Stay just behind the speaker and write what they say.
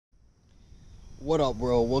What up,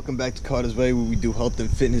 world? Welcome back to Carter's Way, where we do health and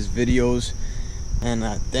fitness videos. And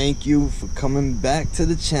I thank you for coming back to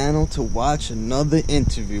the channel to watch another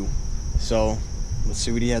interview. So let's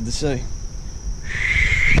see what he had to say.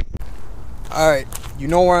 Alright, you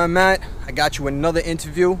know where I'm at. I got you another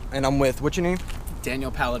interview, and I'm with, what's your name? Daniel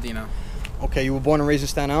Palladino. Okay, you were born and raised in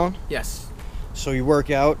Staten Island? Yes. So you work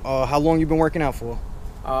out. How long you been working out for?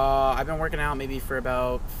 I've been working out maybe for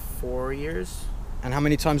about 4 years. And how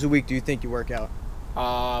many times a week do you think you work out?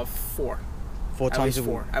 4. 4 times a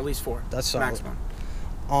week? At least 4. That's solid.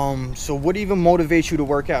 Maximum. So what even motivates you to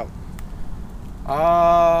work out?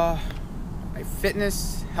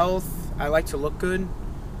 Fitness, health. I like to look good.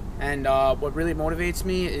 And what really motivates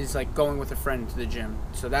me is like going with a friend to the gym.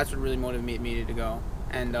 So that's what really motivates me to go.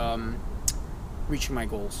 And reaching my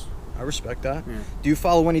goals. I respect that. Yeah. Do you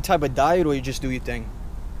follow any type of diet, or you just do your thing?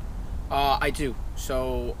 I do.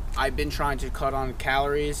 So I've been trying to cut on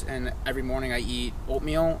calories, and every morning I eat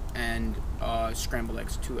oatmeal and scrambled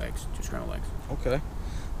eggs, 2 scrambled eggs. Okay.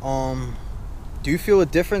 Do you feel a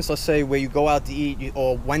difference, let's say, where you go out to eat,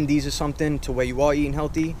 or Wendy's or something, to where you are eating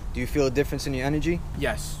healthy? Do you feel a difference in your energy?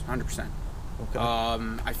 Yes, 100%. Okay.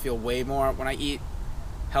 I feel way more when I eat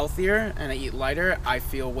healthier and I eat lighter. I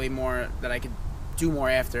feel way more that I could do more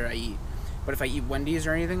after I eat. But if I eat Wendy's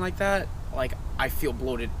or anything like that, like, I feel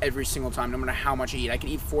bloated every single time, no matter how much I eat. I can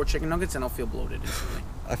eat 4 chicken nuggets and I'll feel bloated instantly.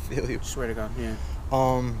 I feel you. Swear to God, yeah.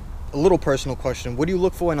 A little personal question. What do you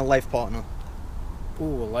look for in a life partner?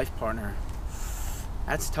 Ooh, a life partner.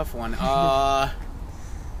 That's a tough one.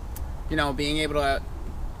 You know, being able to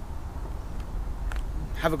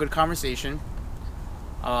have a good conversation.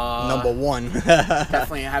 Number one.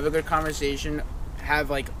 Definitely have a good conversation. Have,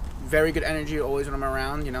 like, very good energy always when I'm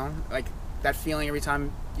around, you know? Like, that feeling every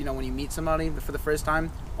time, you know, when you meet somebody for the first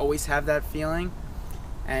time. Always have that feeling.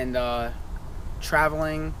 And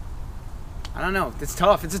traveling. I don't know. It's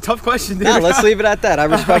tough. It's a tough question, dude. Nah, let's leave it at that. I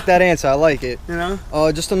respect that answer. I like it. You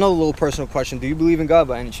know? Just another little personal question. Do you believe in God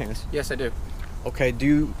by any chance? Yes, I do. Okay.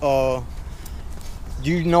 Do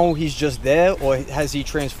you know He's just there, or has He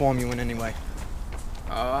transformed you in any way?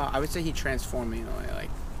 I would say He transformed me in a way.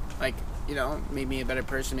 Like, you know, made me a better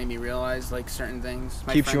person, made me realize, like, certain things.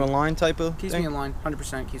 Keeps you in line type of Keeps thing? me in line.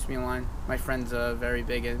 100% keeps me in line. My friend's very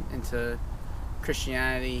big into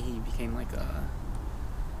Christianity. He became, like,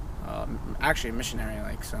 actually a missionary,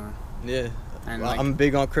 like, so. Yeah. And, well, like, I'm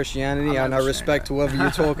big on Christianity, and I respect whoever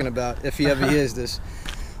you're talking about, if he ever hears this.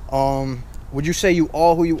 Would you say you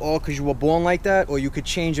are who you are because you were born like that, or you could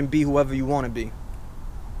change and be whoever you want to be?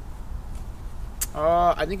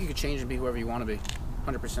 I think you could change and be whoever you want to be.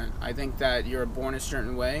 100%. I think that you're born a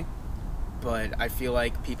certain way, but I feel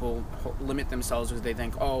like people limit themselves because they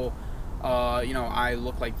think, oh, you know, I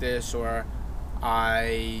look like this, or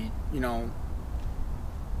you know,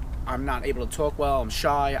 I'm not able to talk well, I'm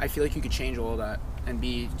shy. I feel like you could change all of that and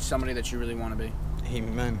be somebody that you really want to be.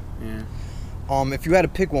 Amen. Yeah. If you had to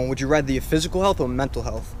pick one, would you rather your physical health or mental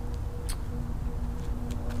health?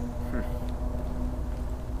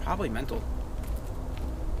 Probably mental.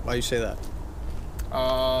 Why do you say that?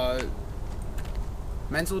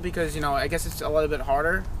 Mental because, you know, I guess it's a little bit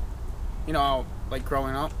harder, you know, like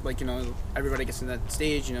growing up, like, you know, everybody gets in that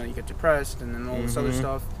stage, you know, you get depressed and then all this other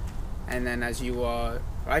stuff, and then as you,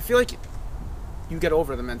 I feel like you get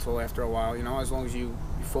over the mental after a while, you know, as long as you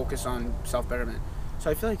focus on self-betterment. So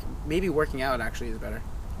I feel like maybe working out actually is better.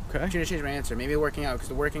 Okay. I'm trying to change my answer. Maybe working out, because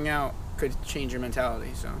the working out could change your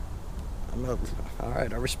mentality, so. All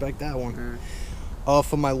right, I respect that one.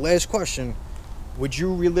 For my last question, would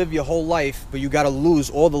you relive your whole life, but you got to lose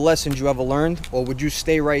all the lessons you ever learned, or would you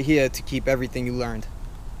stay right here to keep everything you learned?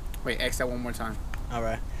 Wait, ask that one more time. All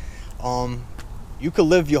right. You could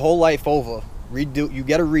live your whole life over, redo. You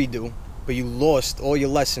get a redo, but you lost all your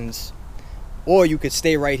lessons, or you could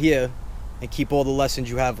stay right here and keep all the lessons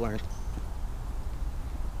you have learned.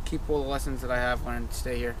 Keep all the lessons that I have learned.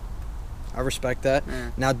 Stay here. I respect that.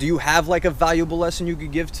 Yeah. Now, do you have like a valuable lesson you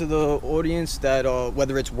could give to the audience, that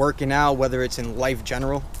whether it's working out, whether it's in life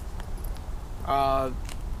general? Yeah,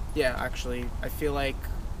 actually, I feel like,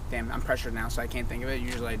 damn, I'm pressured now, so I can't think of it.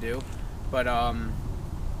 Usually I do, but I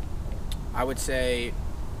would say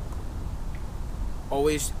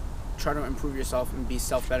always try to improve yourself and be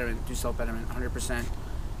self-betterment. Do self-betterment, 100%,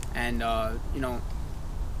 and you know,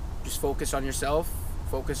 just focus on yourself,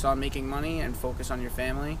 focus on making money, and focus on your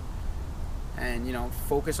family. And, you know,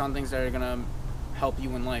 focus on things that are going to help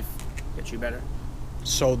you in life, get you better.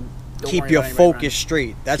 So Don't keep worry your about anybody focus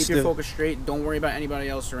straight. That's Keep your focus straight. Don't worry about anybody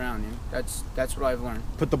else around you. That's what I've learned.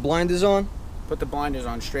 Put the blinders on? Put the blinders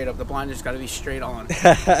on, straight up. The blinders got to be straight on.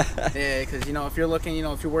 Yeah, because, you know, if you're looking, you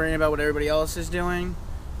know, if you're worrying about what everybody else is doing,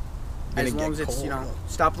 As long as it's,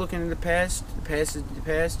 stop looking in the past. The past is the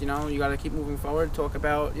past. You got to keep moving forward. Talk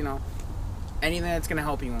about, anything that's going to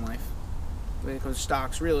help you in life. When it comes to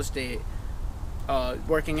stocks, real estate,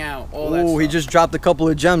 working out, all that stuff. He just dropped a couple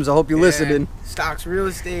of gems. I hope you're listening. Stocks, real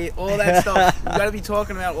estate, all that stuff. You got to be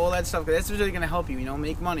talking about all that stuff, because that's really going to help you,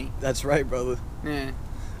 make money. That's right, brother. Yeah.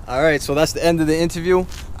 All right, so that's the end of the interview.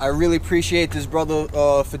 I really appreciate this brother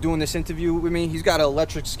for doing this interview with me. He's got an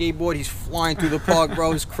electric skateboard. He's flying through the park,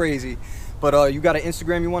 bro. It's crazy. But you got an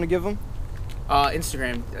Instagram you want to give him?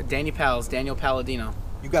 Instagram, Daniel Palladino.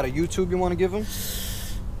 You got a YouTube you want to give him?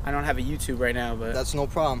 I don't have a YouTube right now, but... That's no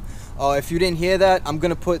problem. If you didn't hear that, I'm going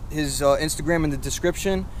to put his Instagram in the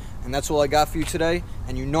description. And that's all I got for you today.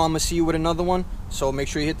 And I'm going to see you with another one. So make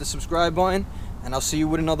sure you hit the subscribe button. And I'll see you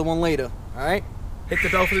with another one later. All right? Hit the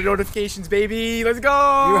bell for the notifications, baby. Let's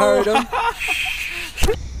go. You heard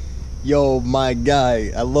him. Yo, my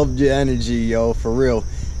guy. I loved your energy, yo, for real.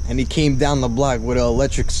 And he came down the block with an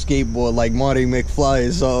electric skateboard like Marty McFly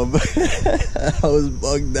or something. I was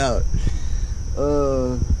bugged out.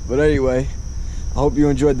 But anyway, I hope you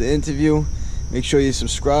enjoyed the interview. Make sure you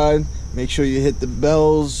subscribe. Make sure you hit the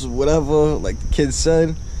bells, whatever, like the kid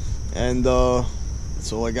said. And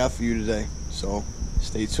that's all I got for you today. So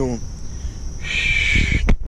stay tuned.